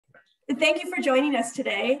Thank you for joining us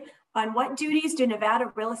today on what duties do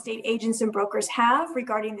Nevada real estate agents and brokers have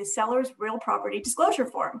regarding the seller's real property disclosure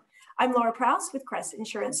form. I'm Laura Prouse with Crest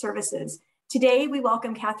Insurance Services. Today, we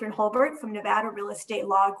welcome Catherine Holbert from Nevada Real Estate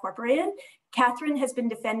Law Incorporated. Catherine has been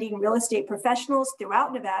defending real estate professionals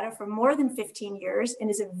throughout Nevada for more than 15 years and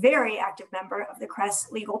is a very active member of the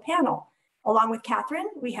Crest legal panel. Along with Catherine,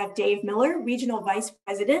 we have Dave Miller, Regional Vice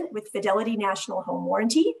President with Fidelity National Home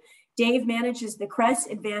Warranty. Dave manages the Crest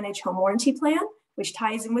Advantage Home Warranty Plan, which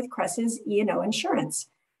ties in with Crest's E&O insurance.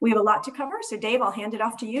 We have a lot to cover, so Dave, I'll hand it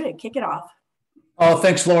off to you to kick it off. Oh,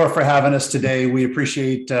 thanks, Laura, for having us today. We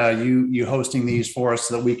appreciate you hosting these for us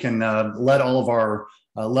so that we can let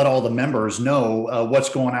all the members know what's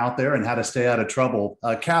going out there and how to stay out of trouble.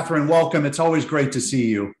 Catherine, welcome. It's always great to see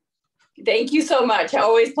you. Thank you so much.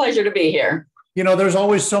 Always a pleasure to be here. You know, there's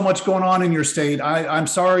always so much going on in your state. I'm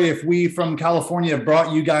sorry if we from California have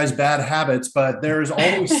brought you guys bad habits, but there's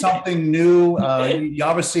always something new. You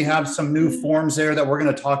obviously have some new forms there that we're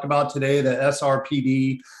going to talk about today, the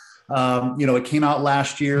SRPD. It came out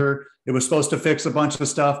last year. It was supposed to fix a bunch of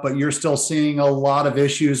stuff, but you're still seeing a lot of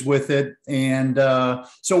issues with it. And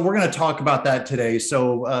so we're going to talk about that today.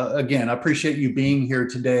 So again, I appreciate you being here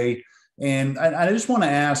today. And I just want to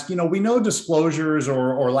ask, we know disclosures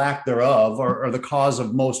or lack thereof are the cause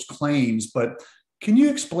of most claims, but can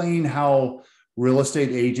you explain how real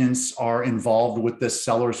estate agents are involved with this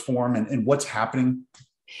seller's form and what's happening?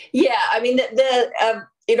 Yeah, I mean,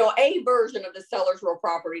 a version of the seller's real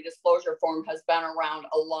property disclosure form has been around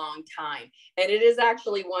a long time. And it is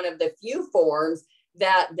actually one of the few forms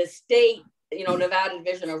that the state, Nevada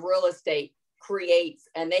Division of Real Estate creates,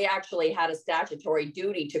 and they actually had a statutory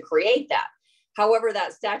duty to create that. However,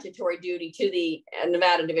 that statutory duty to the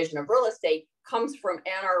Nevada Division of Real Estate comes from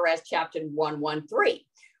NRS Chapter 113,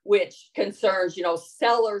 which concerns,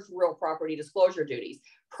 sellers' real property disclosure duties.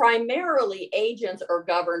 Primarily, agents are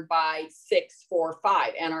governed by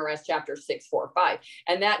 645, NRS Chapter 645,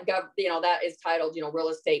 and that is titled, Real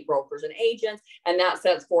Estate Brokers and Agents, and that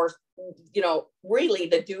sets forth, really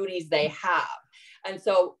the duties they have. And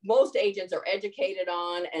so most agents are educated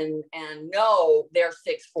on and know their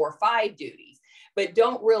 645 duties, but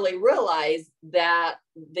don't really realize that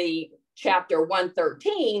the Chapter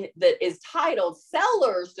 113 that is titled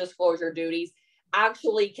Seller's Disclosure Duties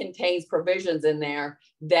actually contains provisions in there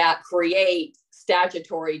that create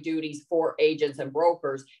statutory duties for agents and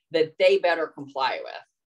brokers that they better comply with.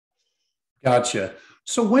 Gotcha.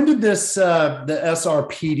 So when did this, the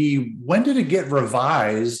SRPD, when did it get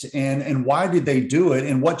revised and why did they do it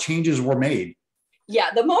and what changes were made? Yeah,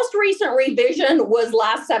 the most recent revision was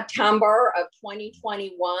last September of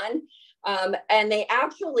 2021. And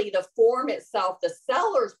the form itself, the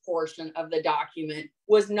seller's portion of the document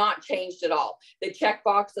was not changed at all. The check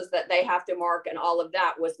boxes that they have to mark and all of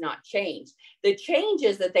that was not changed. The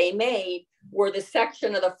changes that they made were the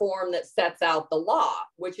section of the form that sets out the law,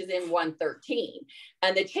 which is in 113.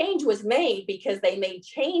 And the change was made because they made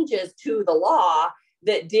changes to the law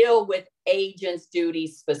that deal with agents'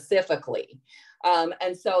 duties specifically.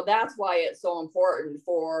 And so that's why it's so important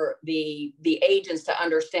for the agents to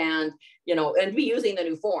understand, and be using the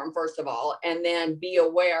new form, first of all, and then be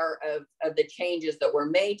aware of the changes that were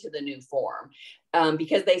made to the new form,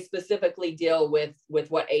 because they specifically deal with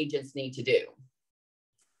what agents need to do.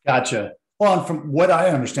 Gotcha. Well, and from what I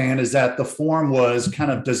understand is that the form was kind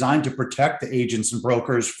of designed to protect the agents and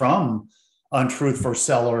brokers from untruthful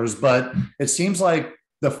sellers, but it seems like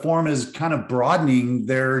the form is kind of broadening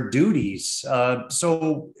their duties.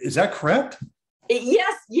 So is that correct?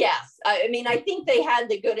 Yes. I mean, I think they had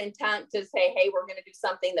the good intent to say, hey, we're going to do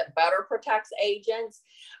something that better protects agents.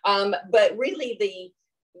 But really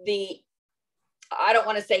I don't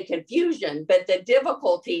want to say confusion, but the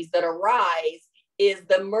difficulties that arise is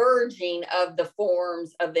the merging of the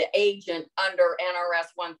forms of the agent under NRS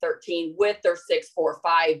 113 with their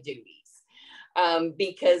 645 duties.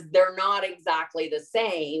 Because they're not exactly the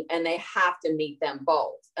same and they have to meet them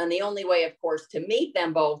both. And the only way, of course, to meet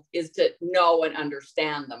them both is to know and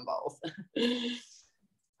understand them both.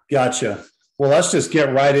 Gotcha. Well, let's just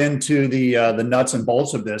get right into the nuts and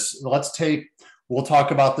bolts of this. We'll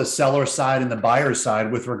talk about the seller side and the buyer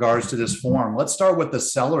side with regards to this form. Let's start with the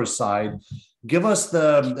seller side. Give us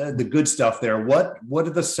the good stuff there. What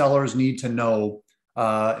do the sellers need to know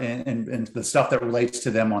and the stuff that relates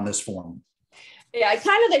to them on this form? Yeah,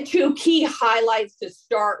 kind of the two key highlights to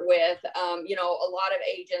start with. A lot of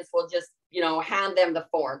agents will just, hand them the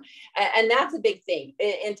form. And that's a big thing.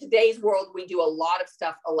 In today's world, we do a lot of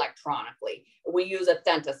stuff electronically. We use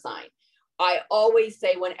Authentisign. I always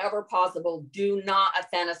say, whenever possible, do not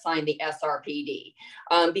assign the SRPD,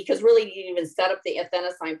 because really, to even set up the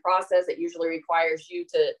assign process, it usually requires you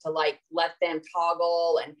to like let them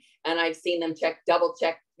toggle, and I've seen them double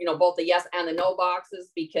check, both the yes and the no boxes,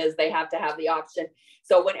 because they have to have the option.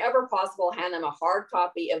 So whenever possible, hand them a hard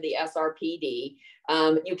copy of the SRPD.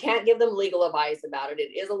 You can't give them legal advice about it.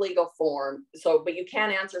 It is a legal form. But you can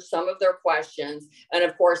answer some of their questions. And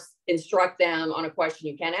of course, instruct them on a question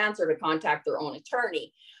you can't answer to contact their own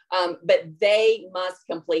attorney. But they must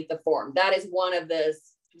complete the form. That is one of the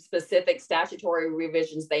specific statutory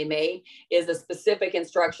revisions they made, is a specific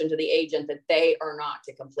instruction to the agent that they are not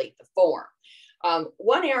to complete the form.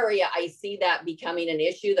 One area I see that becoming an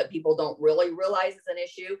issue that people don't really realize is an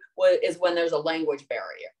issue is when there's a language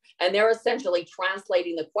barrier, and they're essentially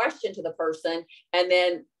translating the question to the person and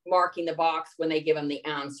then marking the box when they give them the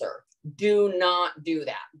answer. Do not do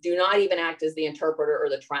that. Do not even act as the interpreter or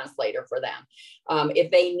the translator for them. If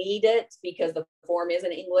they need it, because the form is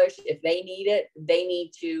in English, if they need it, they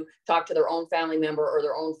need to talk to their own family member or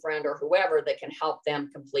their own friend or whoever that can help them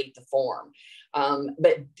complete the form.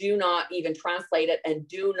 But do not even translate it, and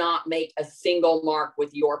do not make a single mark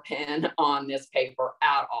with your pen on this paper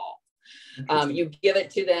at all. You give it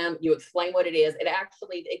to them, you explain what it is.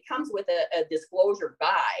 It comes with a disclosure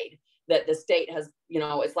guide that the state has,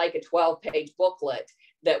 it's like a 12-page booklet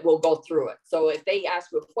that will go through it. So if they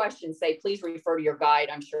ask you a question, say, please refer to your guide.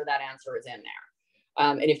 I'm sure that answer is in there.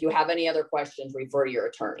 And if you have any other questions, refer to your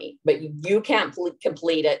attorney. But you can't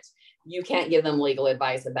complete it. You can't give them legal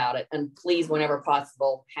advice about it. And please, whenever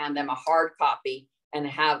possible, hand them a hard copy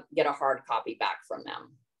and get a hard copy back from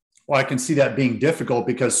them. Well, I can see that being difficult,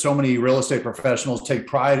 because so many real estate professionals take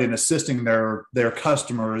pride in assisting their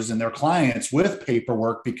customers and their clients with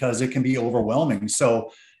paperwork, because it can be overwhelming.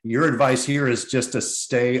 So your advice here is just to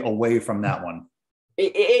stay away from that one.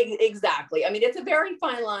 Exactly. I mean, it's a very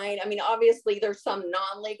fine line. I mean, obviously there's some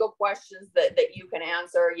non-legal questions that you can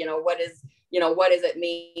answer. What does it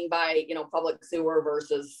mean by, public sewer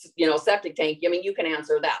versus, septic tank? I mean, you can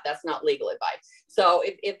answer that. That's not legal advice. So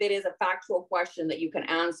if it is a factual question that you can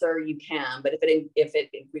answer, you can. But if it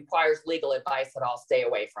requires legal advice at all, stay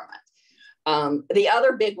away from it. The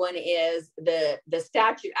other big one is the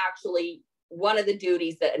statute. Actually, one of the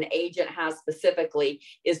duties that an agent has specifically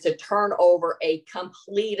is to turn over a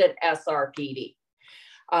completed SRPD.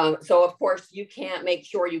 So of course, you can't make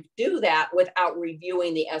sure you do that without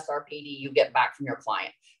reviewing the SRPD you get back from your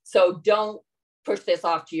client. So don't push this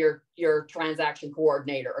off to your transaction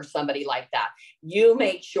coordinator or somebody like that. You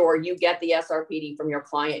make sure you get the SRPD from your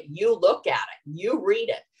client. You look at it, you read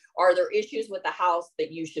it. Are there issues with the house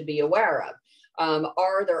that you should be aware of?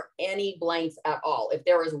 Are there any blanks at all? If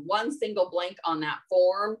there is one single blank on that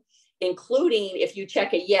form, including if you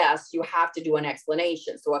check a yes, you have to do an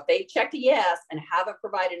explanation. So if they checked a yes and haven't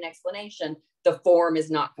provided an explanation, the form is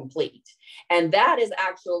not complete. And that is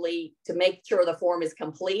actually, to make sure the form is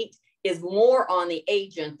complete, is more on the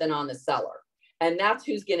agent than on the seller. And that's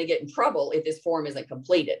who's going to get in trouble if this form isn't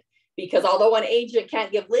completed. Because although an agent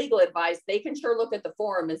can't give legal advice, they can sure look at the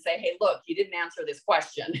form and say, hey, look, you didn't answer this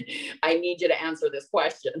question. I need you to answer this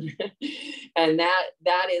question. And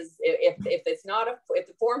that is, if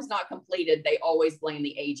the form's not completed, they always blame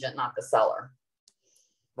the agent, not the seller.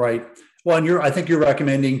 Right. Well, and I think you're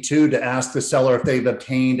recommending too to ask the seller if they've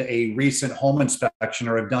obtained a recent home inspection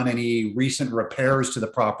or have done any recent repairs to the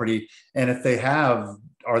property. And if they have,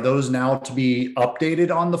 are those now to be updated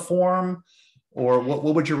on the form? Or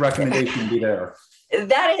what would your recommendation be there?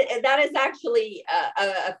 That is actually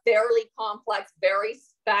a fairly complex, very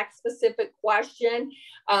fact-specific question.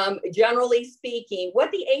 Generally speaking, what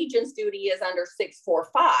the agent's duty is under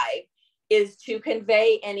 645 is to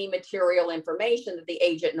convey any material information that the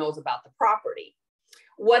agent knows about the property.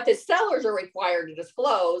 What the sellers are required to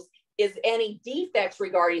disclose is any defects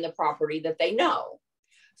regarding the property that they know.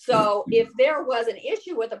 So if there was an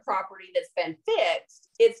issue with a property that's been fixed,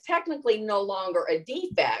 it's technically no longer a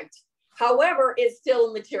defect. However, it's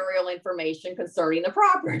still material information concerning the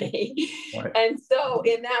property. Right. And so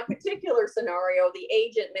in that particular scenario, the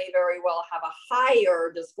agent may very well have a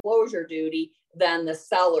higher disclosure duty than the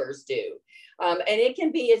sellers do. And it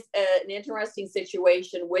can be an interesting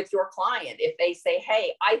situation with your client. If they say,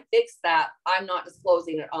 hey, I fixed that, I'm not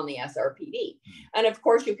disclosing it on the SRPD. And of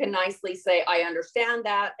course, you can nicely say, I understand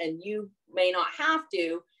that, and you may not have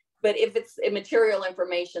to, but if it's material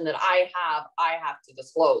information that I have to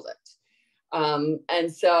disclose it.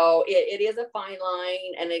 And so it is a fine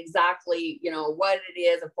line, and exactly, what it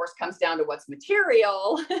is, of course, comes down to what's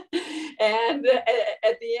material. And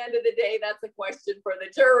at the end of the day, that's a question for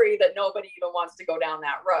the jury that nobody even wants to go down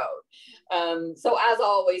that road. So as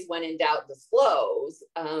always, when in doubt, disclose,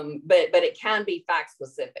 but it can be fact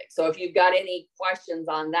specific. So if you've got any questions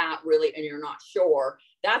on that really, and you're not sure,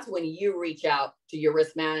 that's when you reach out to your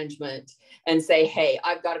risk management and say, hey,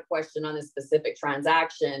 I've got a question on this specific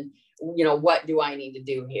transaction. You know, what do I need to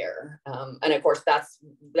do here? And of course, that's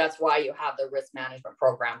why you have the risk management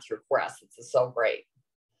program through Crest. It's so great.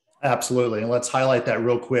 Absolutely. And let's highlight that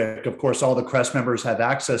real quick. Of course, all the Crest members have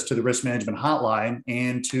access to the risk management hotline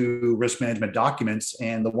and to risk management documents.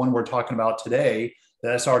 And the one we're talking about today, the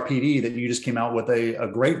SRPD, that you just came out with a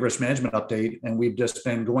great risk management update. And we've just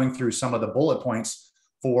been going through some of the bullet points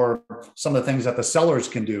for some of the things that the sellers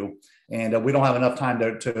can do. And we don't have enough time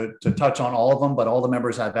to touch on all of them, but all the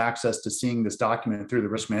members have access to seeing this document through the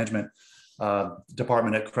risk management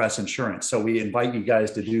department at Crest Insurance. So we invite you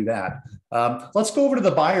guys to do that. Let's go over to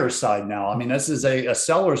the buyer's side now. I mean, this is a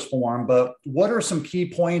seller's form, but what are some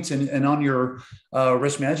key points? And on your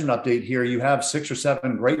risk management update here, you have 6 or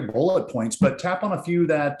 7 great bullet points, but tap on a few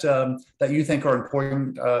that you think are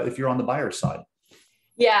important if you're on the buyer's side.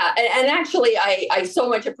 Yeah, and actually, I so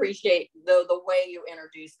much appreciate the way you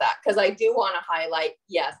introduced that, because I do want to highlight,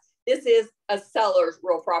 yes, this is a seller's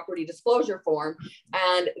real property disclosure form,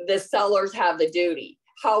 and the sellers have the duty.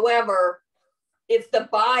 However, it's the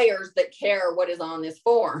buyers that care what is on this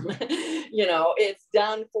form. You know, it's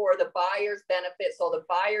done for the buyer's benefit, so the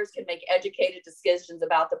buyers can make educated decisions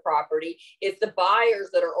about the property. It's the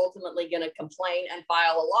buyers that are ultimately going to complain and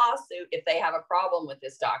file a lawsuit if they have a problem with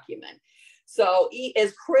this document. So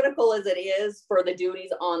as critical as it is for the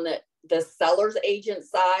duties on the seller's agent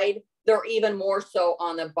side, they're even more so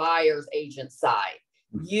on the buyer's agent side.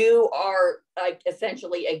 You are like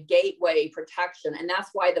essentially a gateway protection, and that's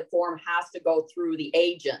why the form has to go through the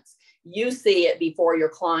agents. You see it before your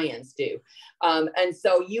clients do. And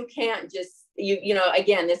so you can't just, you know,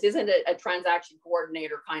 again, this isn't a transaction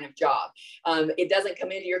coordinator kind of job. It doesn't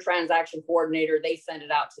come into your transaction coordinator, they send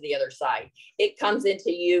it out to the other side. It comes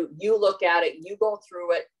into you, you look at it, you go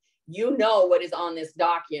through it, you know what is on this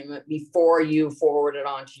document before you forward it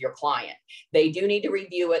on to your client. They do need to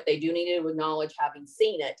review it. They do need to acknowledge having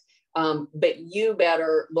seen it, but you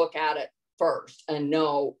better look at it first and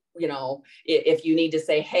know, you know, if you need to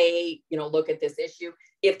say, hey, you know, look at this issue.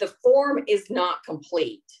 If the form is not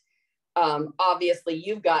complete, obviously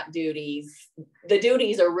you've got duties. The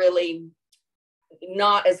duties are really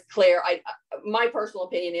not as clear. My personal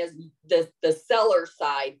opinion is the seller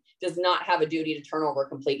side does not have a duty to turn over a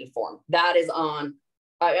completed form. That is on,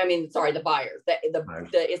 the buyers.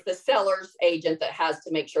 It's the seller's agent that has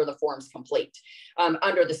to make sure the form's complete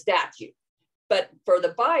under the statute. But for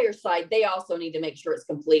the buyer side, they also need to make sure it's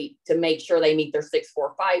complete to make sure they meet their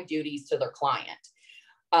 645 duties to their client.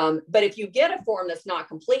 But if you get a form that's not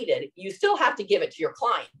completed, you still have to give it to your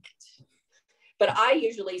client. But I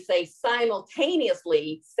usually say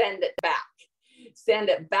simultaneously send it back. Send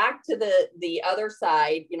it back to the other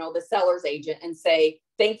side, you know, the seller's agent, and say,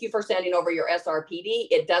 thank you for sending over your SRPD.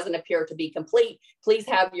 It doesn't appear to be complete. Please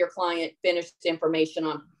have your client finish information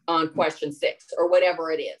on question 6 or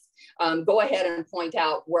whatever it is. Go ahead and point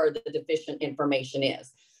out where the deficient information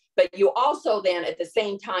is. But you also then at the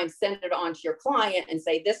same time send it on to your client and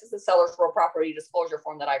say, this is the seller's real property disclosure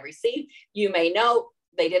form that I received. You may note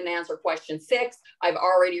they didn't answer question 6. I've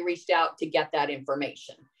already reached out to get that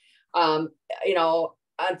information. You know,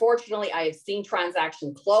 unfortunately, I have seen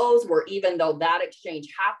transaction close where even though that exchange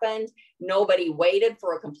happened, nobody waited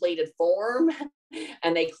for a completed form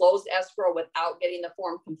and they closed escrow without getting the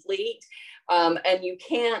form complete. And you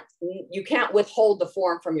can't withhold the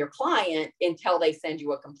form from your client until they send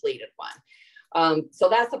you a completed one. So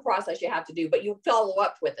that's the process you have to do, but you follow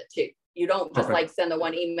up with it too. You don't just like send the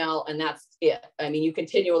one email and that's it. I mean, you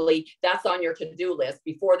continually, that's on your to-do list.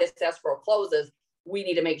 Before this escrow closes, we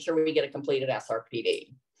need to make sure we get a completed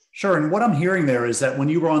SRPD. Sure. And what I'm hearing there is that when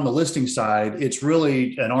you were on the listing side, it's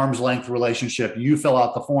really an arm's length relationship. You fill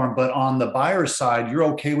out the form, but on the buyer's side, you're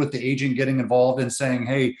okay with the agent getting involved and saying,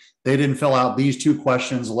 hey, they didn't fill out these 2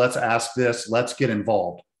 questions. Let's ask this. Let's get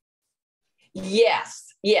involved.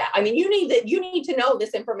 Yes. Yeah. I mean, you need to know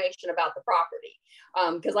this information about the property.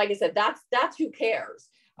 Because like I said, that's who cares.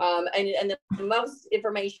 And the most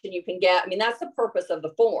information you can get, I mean, that's the purpose of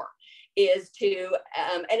the form, is to,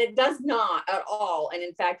 and it does not at all. And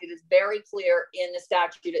in fact, it is very clear in the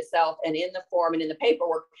statute itself and in the form and in the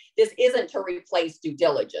paperwork, this isn't to replace due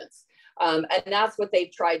diligence. And that's what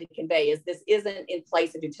they've tried to convey, is this isn't in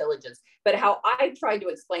place of due diligence. But how I tried to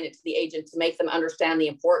explain it to the agent to make them understand the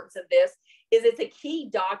importance of this is it's a key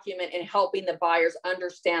document in helping the buyers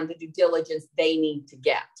understand the due diligence they need to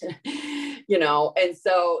get, you know? And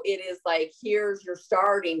so it is like, here's your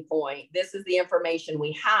starting point. This is the information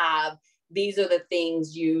we have. These are the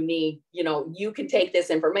things you need. You know, you can take this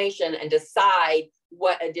information and decide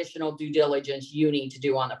what additional due diligence you need to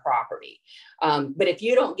do on the property. But if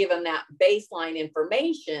you don't give them that baseline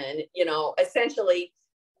information, you know, essentially,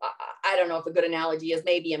 I don't know if a good analogy is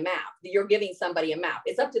maybe a map. You're giving somebody a map.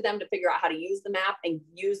 It's up to them to figure out how to use the map and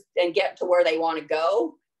get to where they want to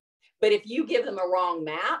go. But if you give them a wrong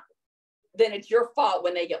map, then it's your fault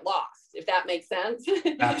when they get lost, if that makes sense.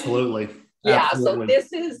 Absolutely. Yeah, Absolutely.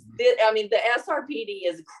 so I mean, the SRPD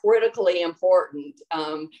is critically important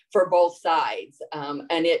for both sides.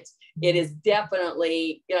 And it is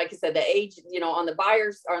definitely, you know, like I said, the agent, you know, on the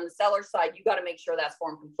buyers or on the seller side, you got to make sure that's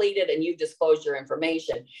form completed and you disclose your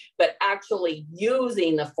information. But actually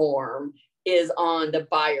using the form is on the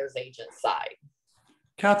buyer's agent side.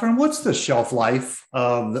 Catherine, what's the shelf life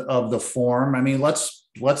of the form? I mean, let's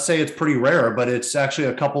say it's pretty rare, but it's actually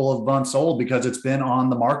a couple of months old because it's been on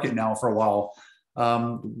the market now for a while.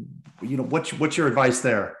 You know, what's your advice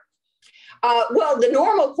there? Well, the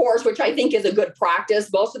normal course, which I think is a good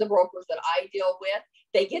practice, most of the brokers that I deal with,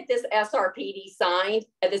 they get this SRPD signed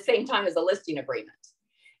at the same time as a listing agreement,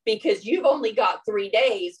 because you've only got 3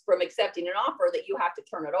 days from accepting an offer that you have to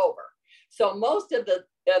turn it over. So most of the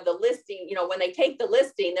listing, you know, when they take the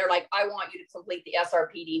listing, they're like, I want you to complete the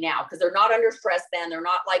SRPD now, because they're not under stress then. They're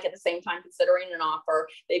not like at the same time considering an offer.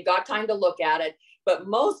 They've got time to look at it. But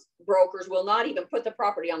most brokers will not even put the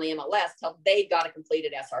property on the MLS till they've got a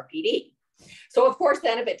completed SRPD. So of course,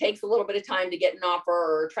 then if it takes a little bit of time to get an offer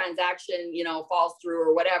or a transaction, you know, falls through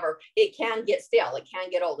or whatever, it can get stale, it can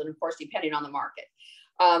get old. And of course, depending on the market.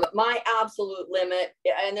 My absolute limit,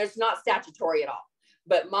 and there's not statutory at all,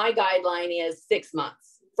 but my guideline is 6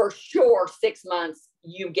 months. For sure, 6 months,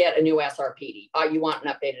 you get a new SRPD. You want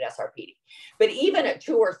an updated SRPD. But even at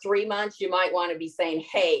 2 or 3 months, you might want to be saying,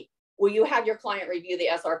 hey, will you have your client review the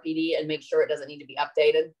SRPD and make sure it doesn't need to be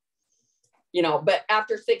updated? You know, but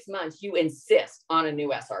after 6 months, you insist on a new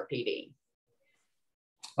SRPD.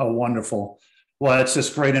 Oh, wonderful. Well, it's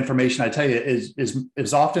just great information. I tell you,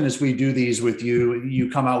 as often as we do these with you, you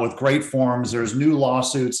come out with great forms. There's new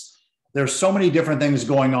lawsuits. There's so many different things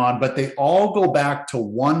going on, but they all go back to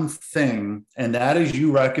one thing, and that is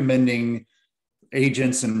you recommending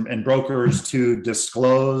agents and brokers to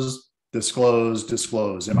disclose.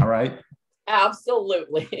 Am I right?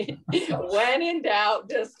 Absolutely. When in doubt,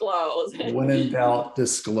 disclose. When in doubt,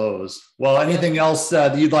 disclose. Well, anything else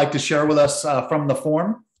that you'd like to share with us from the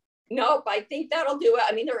form? Nope, I think that'll do it.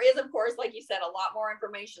 I mean, there is, of course, like you said, a lot more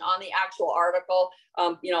information on the actual article.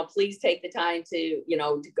 You know, please take the time to, you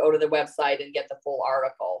know, to go to the website and get the full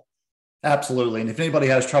article. Absolutely. And if anybody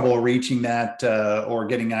has trouble reaching that or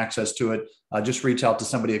getting access to it, just reach out to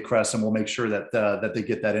somebody at Crest and we'll make sure that that they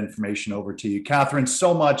get that information over to you. Catherine,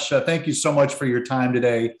 so much. Thank you so much for your time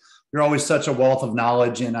today. You're always such a wealth of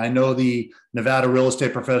knowledge. And I know the Nevada real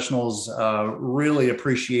estate professionals really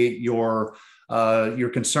appreciate your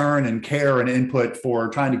concern and care and input for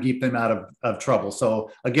trying to keep them out of trouble.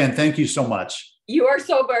 So again, thank you so much. You are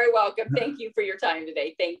so very welcome. Thank you for your time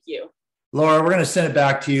today. Thank you. Laura, we're going to send it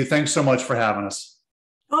back to you. Thanks so much for having us.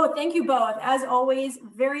 Oh, thank you both. As always,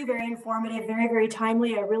 very, very informative, very, very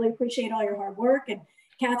timely. I really appreciate all your hard work. And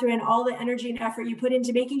Catherine, all the energy and effort you put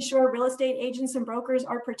into making sure real estate agents and brokers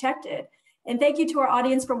are protected. And thank you to our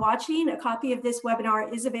audience for watching. A copy of this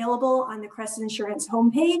webinar is available on the Crest Insurance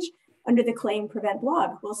homepage under the Claim Prevent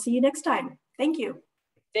blog. We'll see you next time. Thank you.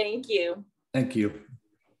 Thank you. Thank you.